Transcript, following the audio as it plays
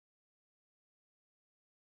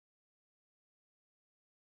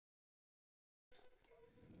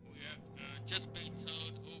Just been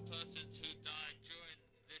told all persons who died during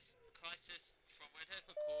this crisis from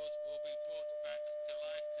whatever cause will be brought back to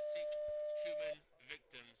life to seek human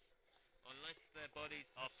victims, unless their bodies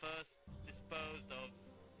are first disposed of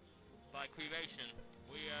by cremation.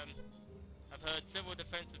 We have heard several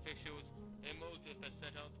defense officials in Malta have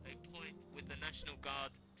set up a point with the National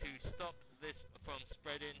Guard to stop this from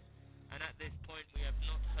spreading, and at this point we have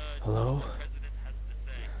not heard Hello? what the President has to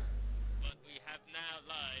say. But we have now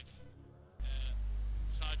live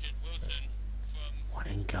Sergeant Wilson from... What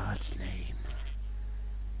in God's name?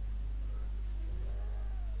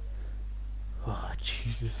 Oh,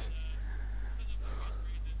 Jesus.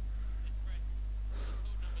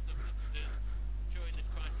 During this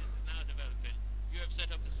crisis is now developing. You have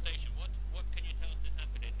set up a station. What can you tell us is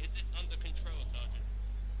happening? Is this under control, Sergeant?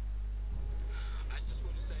 I just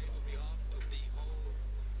want to say on behalf of the whole...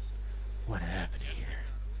 What happened here?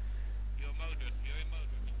 You're Moldreth. You're in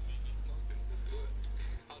Moldreth.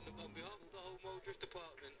 On behalf of the whole Moldreth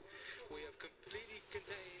department, we have completely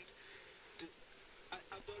contained... I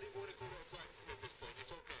don't even want to call it a crisis at this point.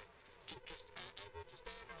 It's okay. Just able to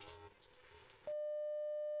stay in our homes.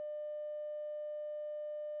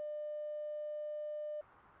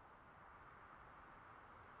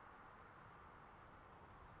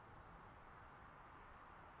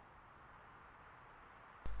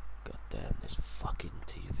 God damn this fucking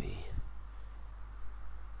TV.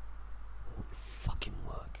 Won't fucking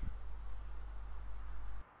work.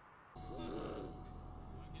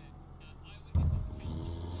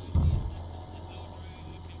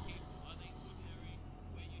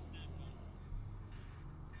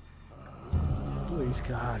 Please,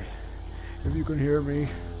 God, if you can hear me.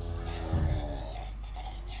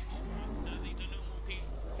 These are normal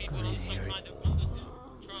people on some kind of understood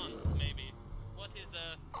trance, maybe. What is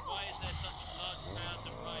why is there such large crowds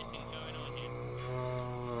of rioting going on here?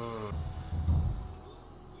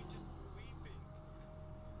 We're just weeping.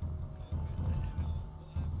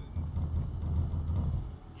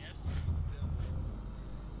 Yes?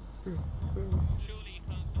 Surely you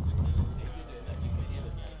can't stop the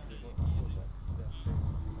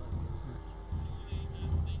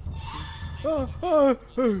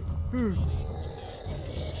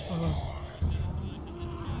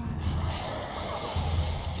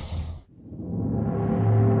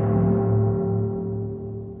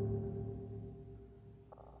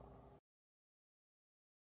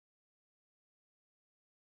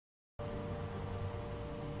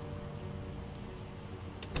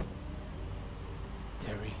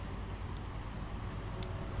Terry.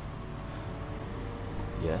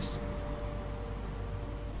 Yes?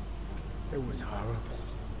 It was horrible.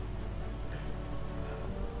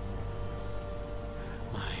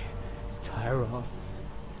 My entire office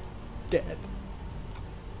dead.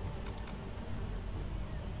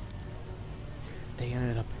 They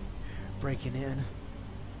ended up breaking in.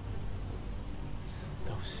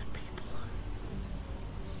 Those people.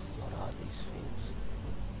 What are these things?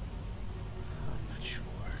 I'm not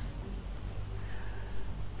sure.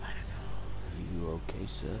 I don't know. Are you okay,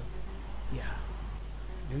 sir? Yeah.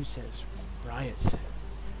 News says riots.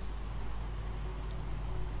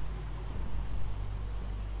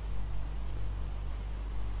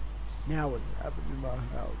 Now what's happened in my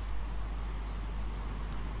house?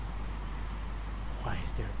 Why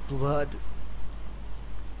is there blood?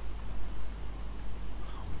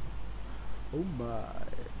 Oh my.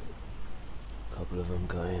 Couple of them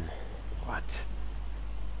going. What?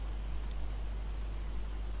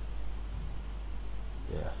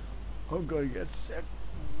 Yeah. I'm gonna get sick.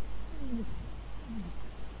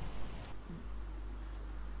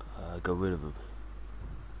 Got rid of him.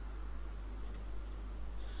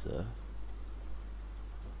 Sir?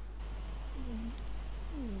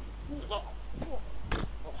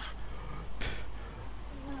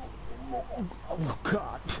 Oh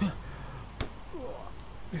God.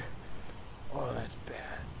 Oh, that's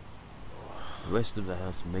bad. The rest of the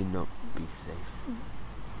house may not be safe.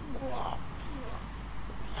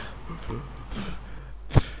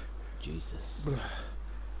 Jesus.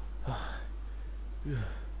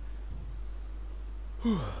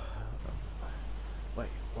 Wait,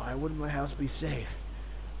 why wouldn't my house be safe?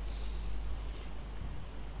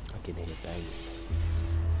 I can hear banging.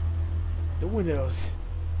 The windows.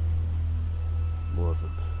 More of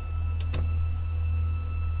them.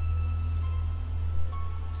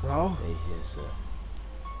 So? Stay here, sir.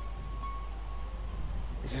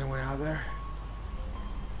 Is anyone out there?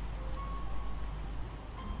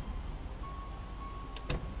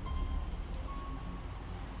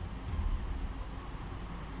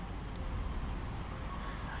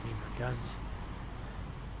 I need my guns.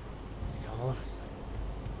 I need all of them.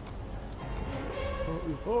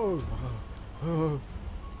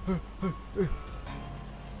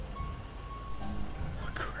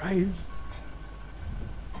 Christ.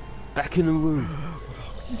 Back in the room.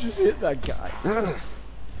 You just hit that guy.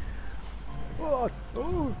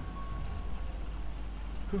 Oh.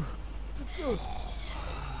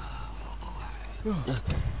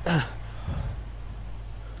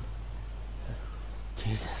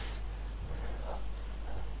 Jesus.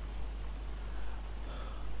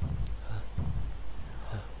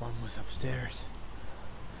 One was upstairs.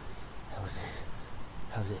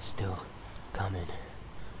 How's it still coming?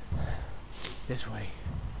 This way.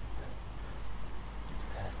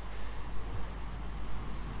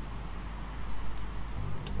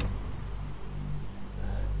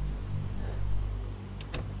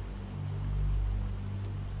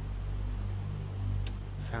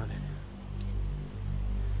 Found it.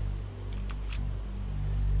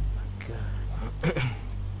 My God.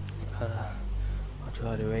 I'll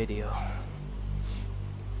try the radio.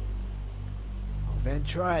 Well, then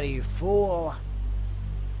try it, you fool.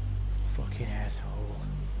 Fucking asshole.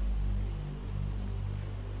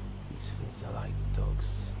 These things are like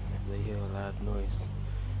dogs. If they hear a loud noise,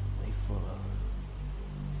 they follow.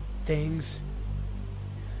 Things.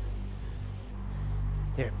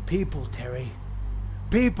 They're people, Terry.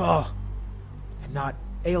 People! And not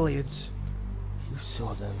aliens. You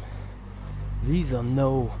saw them. These are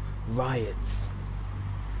no riots.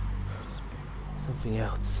 Something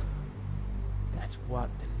else. That's what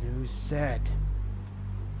the news said.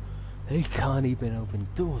 They can't even open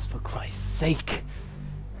doors, for Christ's sake.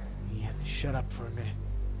 You have to shut up for a minute.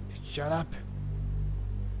 Just shut up.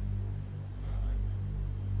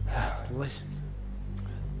 Listen.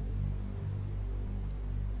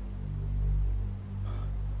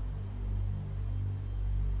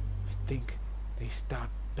 I think they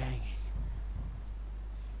stopped banging.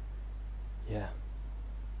 Yeah.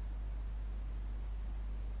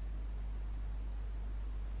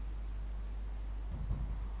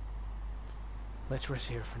 Let's rest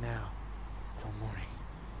here for now. Till morning.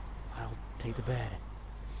 I'll take the bed.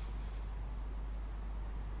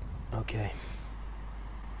 Okay.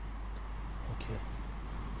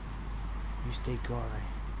 You stay guard.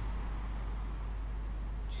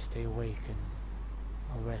 Just stay awake and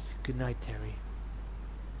I'll rest. Good night, Terry.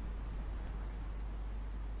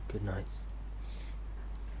 Good night.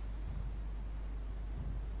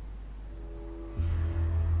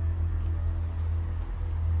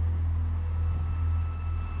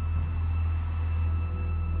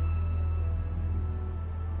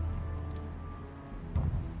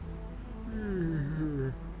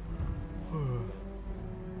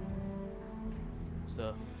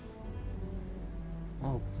 So.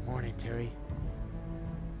 Oh, morning, Terry.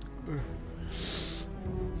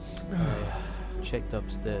 Checked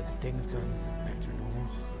upstairs. Things gone back to normal.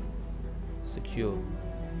 Secure.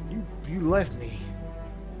 You left me.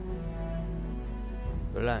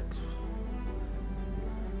 Relax.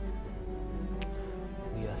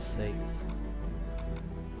 We are safe.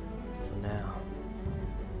 For now.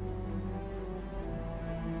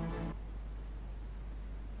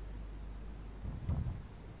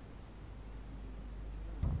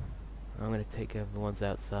 I'm gonna take care of the ones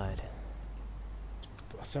outside.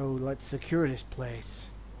 So let's secure this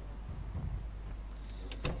place.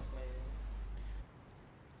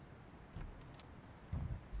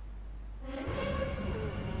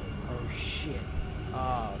 Oh shit.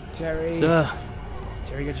 Oh, Terry. Sir!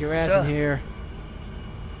 Terry, get your ass Sir. in here.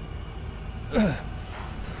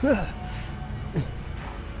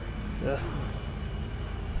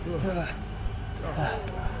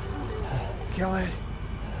 Kill it.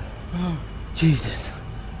 Jesus!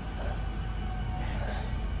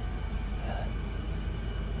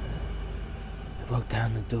 I broke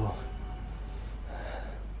down the door.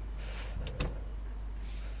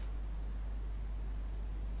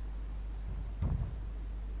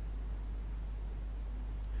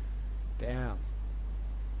 Damn.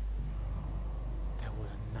 That was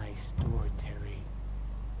a nice door, Terry.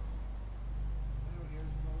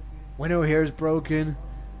 Window here is broken.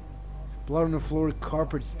 There's blood on the floor,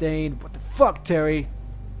 carpet stained. What the fuck, Terry?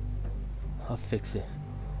 I'll fix it.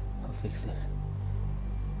 I'll fix it.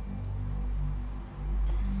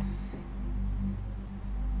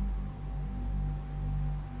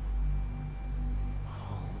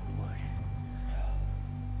 Oh, Lord.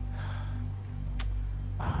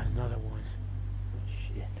 Ah, another one.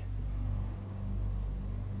 Shit.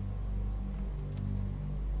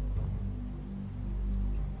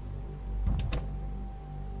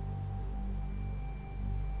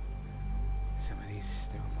 Some of these,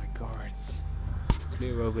 they were my guards.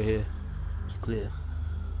 Clear over here. It's clear.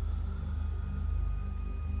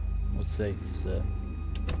 safe, sir.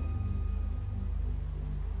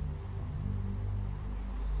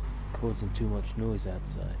 Causing too much noise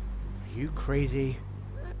outside. Are you crazy?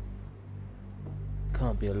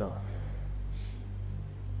 Can't be alone.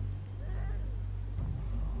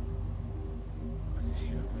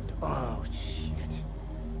 Oh shit.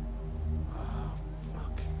 Oh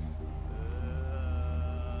fuck.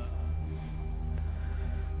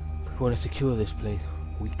 If we want to secure this place,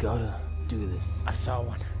 we gotta do this. I saw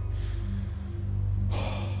one.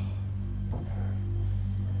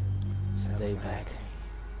 Stay back.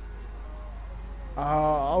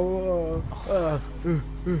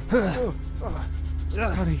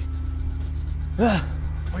 Honey. What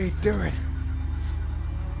are you doing?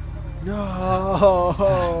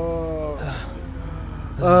 No.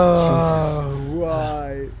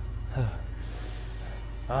 Why?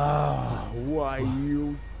 Why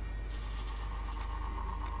you?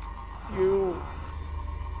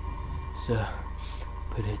 Sir,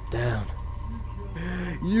 put it down.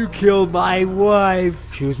 You killed my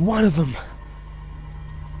wife. She was one of them.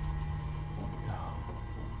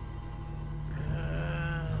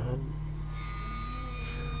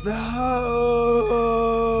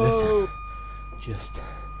 No. Listen. Just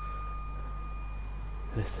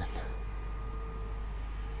listen.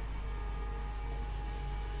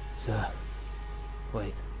 Sir,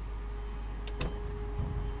 wait.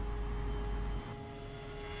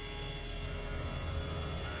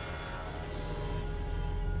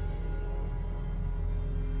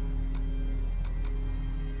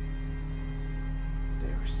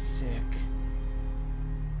 They were sick.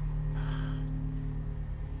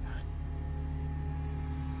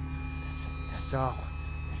 That's all.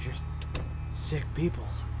 They're just sick people.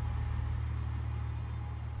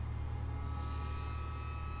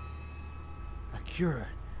 A cure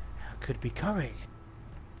could be coming.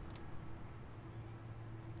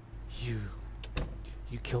 You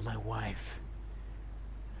killed my wife.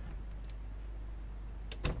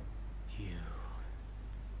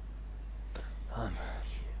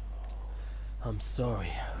 I'm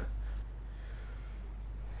sorry.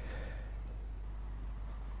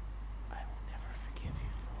 I will never forgive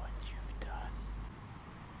you for what you've done.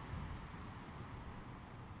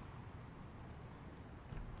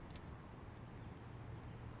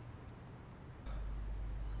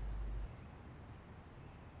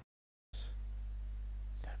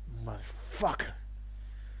 That motherfucker.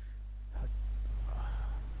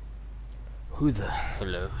 Who the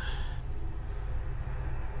hello?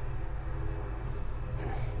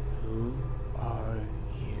 Who are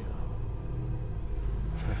you?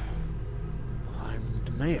 I'm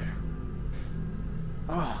the mayor.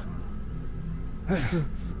 Oh. Hey,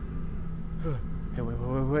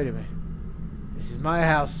 wait a minute. This is my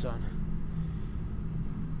house, son.